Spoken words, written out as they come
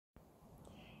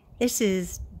This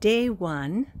is day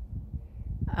one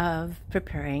of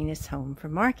preparing this home for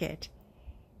market.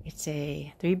 It's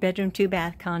a 3-bedroom,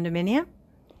 2-bath condominium,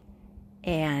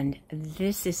 and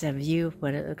this is a view of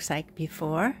what it looks like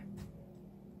before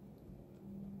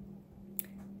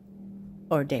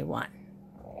or day one.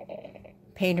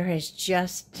 Painter has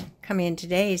just come in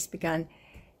today. He's begun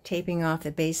taping off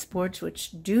the baseboards,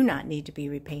 which do not need to be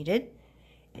repainted.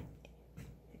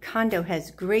 The condo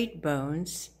has great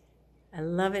bones. I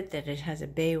love it that it has a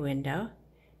bay window.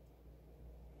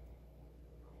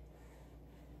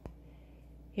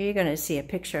 Here you're going to see a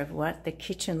picture of what the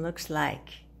kitchen looks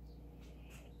like.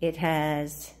 It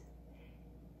has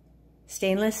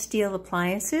stainless steel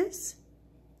appliances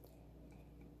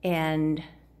and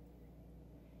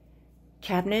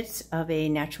cabinets of a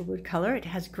natural wood color. It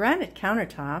has granite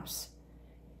countertops.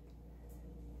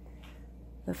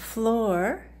 The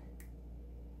floor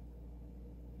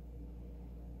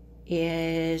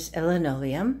is a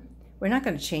linoleum. We're not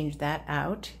going to change that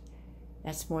out.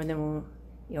 That's more than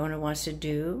the owner wants to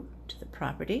do to the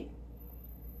property.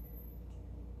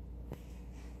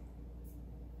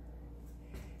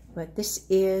 But this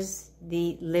is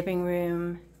the living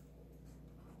room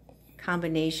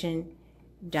combination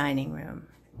dining room.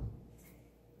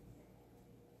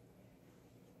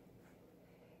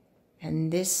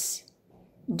 And this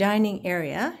dining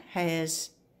area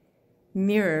has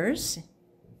mirrors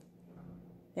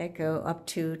that go up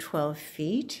to 12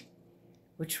 feet,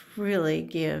 which really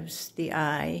gives the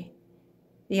eye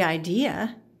the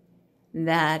idea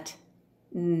that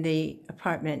the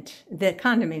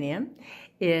condominium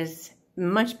is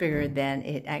much bigger than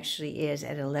it actually is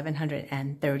at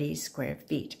 1,130 square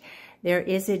feet. There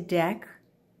is a deck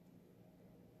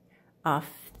off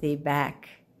the back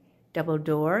double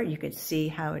door. You can see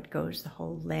how it goes the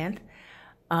whole length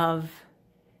of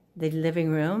the living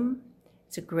room.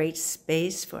 It's a great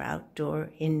space for outdoor,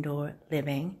 indoor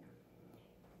living.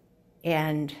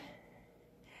 And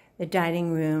the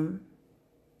dining room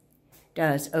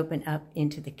does open up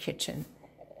into the kitchen.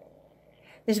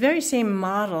 This very same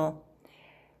model,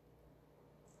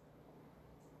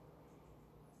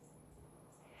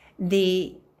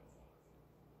 the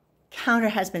counter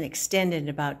has been extended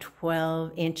about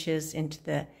 12 inches into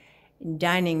the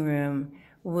dining room,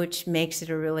 which makes it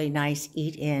a really nice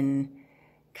eat-in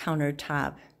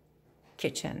countertop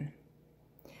kitchen.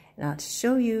 And I'll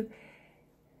show you,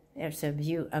 there's a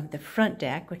view of the front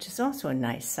deck, which is also a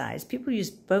nice size. People use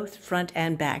both front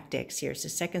and back decks here. It's a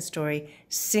second-story,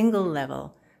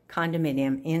 single-level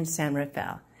condominium in San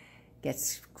Rafael.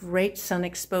 Gets great sun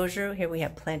exposure. Here we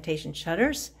have plantation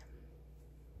shutters.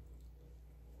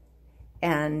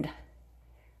 And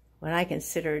what I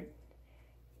consider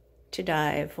to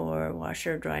die for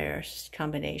washer-dryer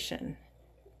combination.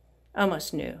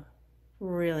 Almost new.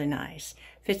 Really nice.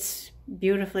 Fits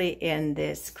beautifully in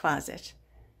this closet.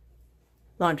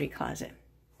 Laundry closet.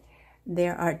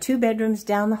 There are 2 bedrooms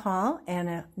down the hall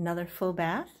and another full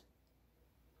bath.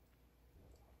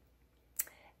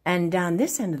 And down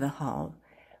this end of the hall,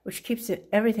 which keeps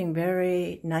everything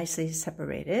very nicely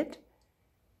separated,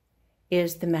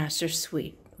 is the master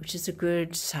suite, which is a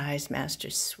good size master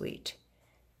suite.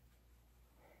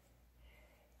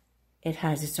 It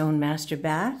has its own master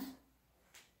bath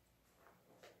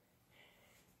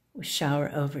with shower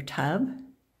over tub.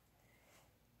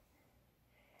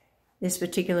 This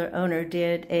particular owner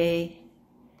did a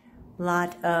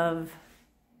lot of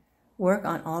work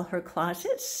on all her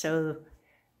closets, so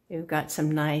we've got some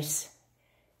nice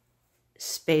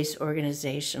space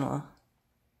organizational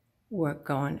work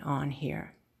going on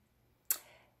here.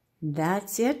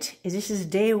 That's it. This is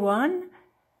day one.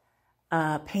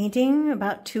 Painting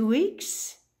about 2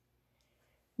 weeks.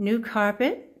 New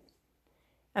carpet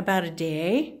about a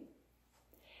day.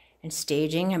 And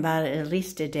staging about at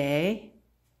least a day.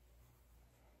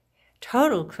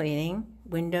 Total cleaning,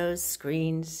 windows,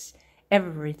 screens,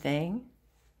 everything.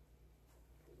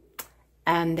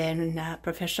 And then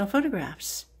professional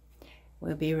photographs.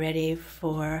 We'll be ready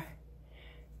for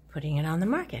putting it on the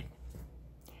market.